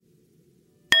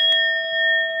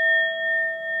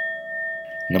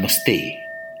Namaste.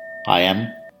 I am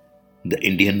the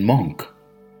Indian monk.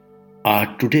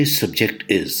 Our today's subject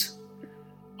is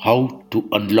how to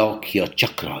unlock your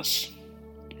chakras.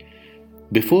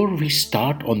 Before we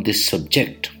start on this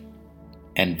subject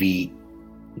and we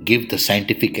give the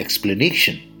scientific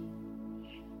explanation,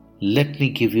 let me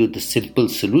give you the simple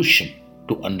solution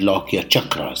to unlock your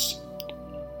chakras.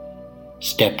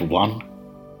 Step 1.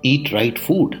 Eat right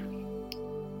food.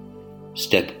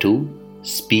 Step 2.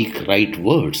 Speak right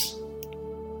words,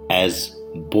 as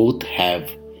both have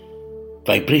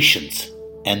vibrations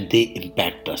and they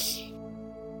impact us.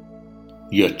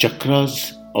 Your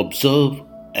chakras observe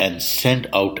and send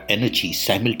out energy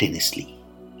simultaneously,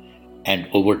 and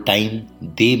over time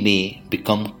they may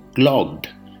become clogged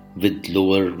with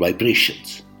lower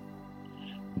vibrations.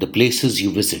 The places you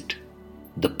visit,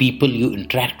 the people you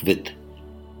interact with,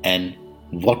 and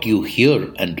what you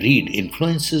hear and read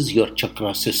influences your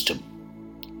chakra system.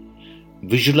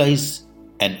 Visualize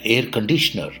an air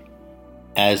conditioner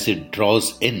as it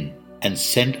draws in and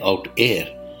sends out air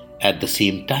at the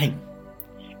same time.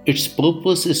 Its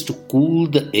purpose is to cool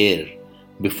the air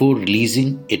before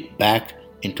releasing it back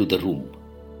into the room.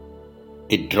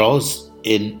 It draws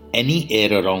in any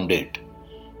air around it,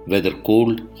 whether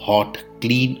cold, hot,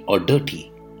 clean, or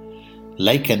dirty.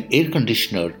 Like an air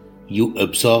conditioner, you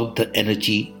absorb the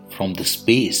energy from the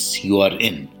space you are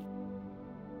in.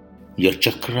 Your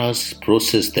chakras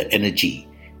process the energy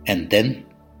and then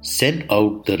send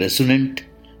out the resonant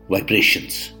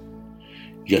vibrations.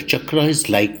 Your chakra is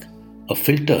like a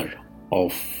filter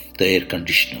of the air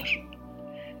conditioner.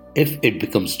 If it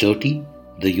becomes dirty,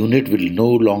 the unit will no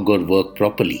longer work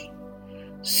properly.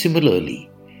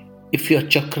 Similarly, if your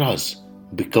chakras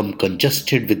become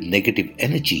congested with negative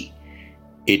energy,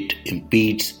 it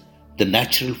impedes the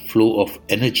natural flow of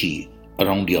energy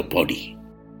around your body.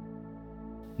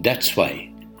 That's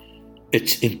why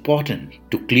it's important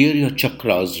to clear your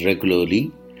chakras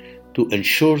regularly to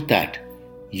ensure that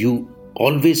you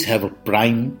always have a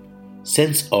prime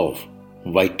sense of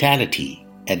vitality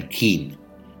and keen,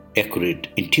 accurate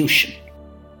intuition.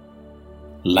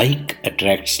 Like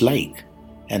attracts like,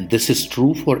 and this is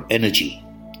true for energy.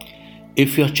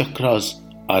 If your chakras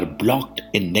are blocked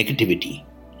in negativity,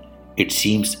 it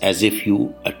seems as if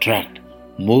you attract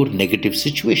more negative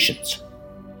situations.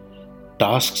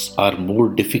 Tasks are more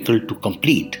difficult to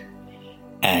complete,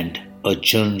 and a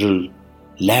general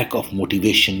lack of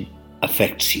motivation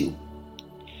affects you.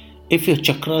 If your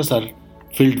chakras are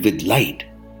filled with light,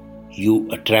 you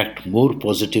attract more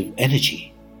positive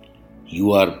energy.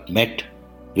 You are met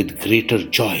with greater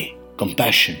joy,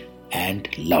 compassion, and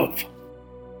love.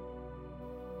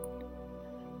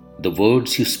 The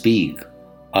words you speak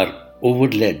are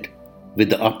overlaid with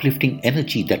the uplifting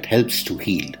energy that helps to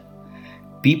heal.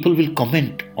 People will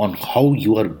comment on how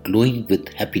you are glowing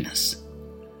with happiness.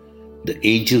 The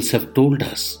angels have told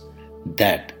us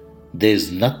that there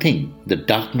is nothing the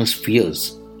darkness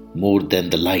fears more than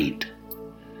the light.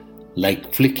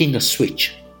 Like flicking a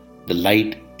switch, the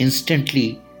light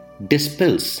instantly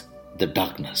dispels the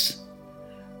darkness.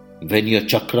 When your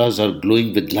chakras are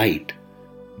glowing with light,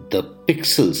 the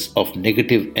pixels of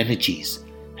negative energies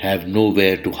have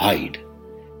nowhere to hide.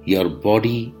 Your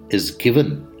body is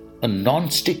given a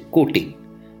non-stick coating,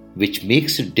 which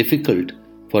makes it difficult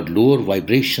for lower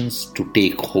vibrations to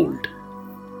take hold.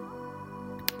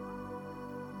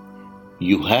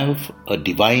 You have a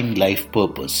divine life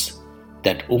purpose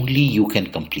that only you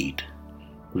can complete.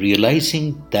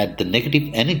 Realizing that the negative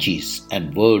energies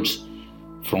and words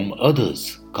from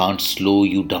others can't slow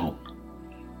you down.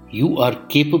 You are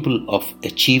capable of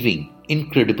achieving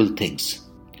incredible things.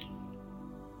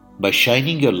 By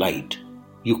shining your light,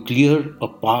 you clear a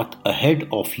path ahead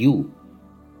of you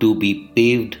to be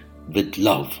paved with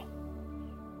love.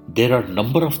 There are a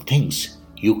number of things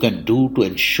you can do to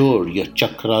ensure your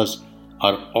chakras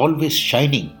are always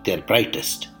shining their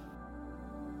brightest.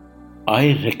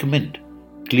 I recommend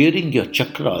clearing your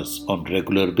chakras on a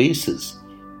regular basis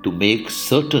to make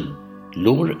certain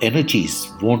lower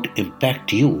energies won't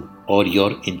impact you or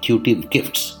your intuitive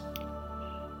gifts.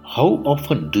 How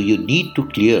often do you need to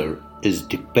clear is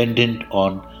dependent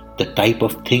on the type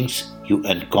of things you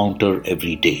encounter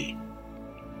every day.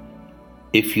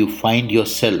 If you find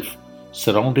yourself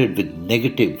surrounded with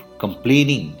negative,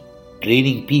 complaining,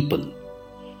 draining people,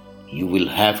 you will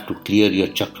have to clear your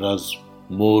chakras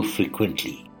more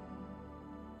frequently.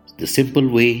 The simple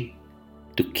way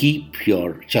to keep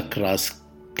your chakras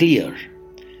clear: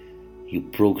 you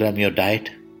program your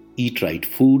diet, eat right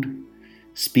food,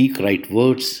 speak right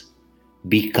words,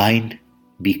 be kind,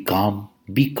 be calm,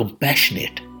 be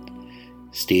compassionate.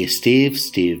 Stay safe,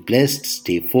 stay blessed,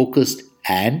 stay focused,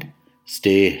 and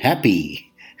Stay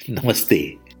happy.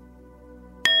 Namaste.